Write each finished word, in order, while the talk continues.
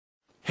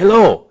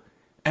Hello,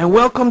 and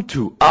welcome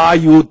to Are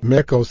You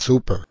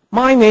Marcosuper.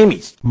 My name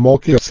is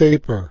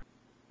Marcosuper.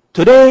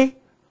 Today,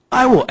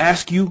 I will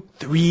ask you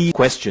 3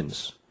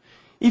 questions.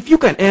 If you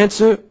can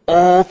answer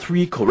all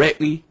 3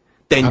 correctly,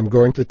 then I'm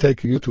going to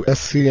take you to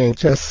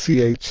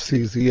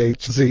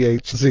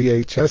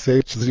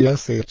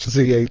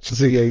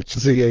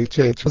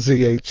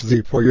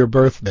SCHSCHCZHZHZHZHZHZHZHZHZHZ for your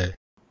birthday.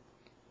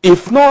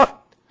 if not,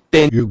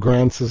 then You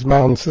grances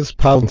mounces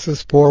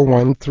pounces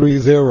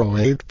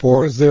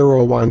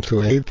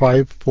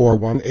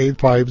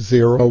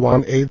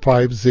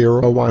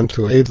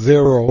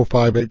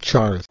 413084018541850185012805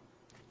 chars.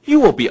 you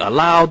will be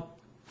allowed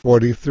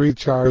 43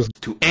 chars.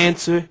 to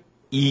answer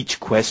each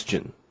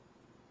question.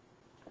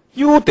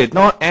 You did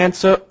not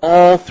answer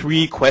all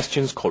 3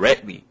 questions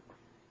correctly.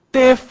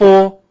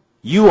 Therefore,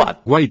 you are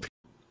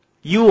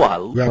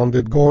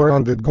Rounded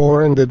gore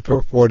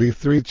for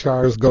 43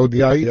 chars go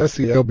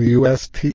DIESELBUST.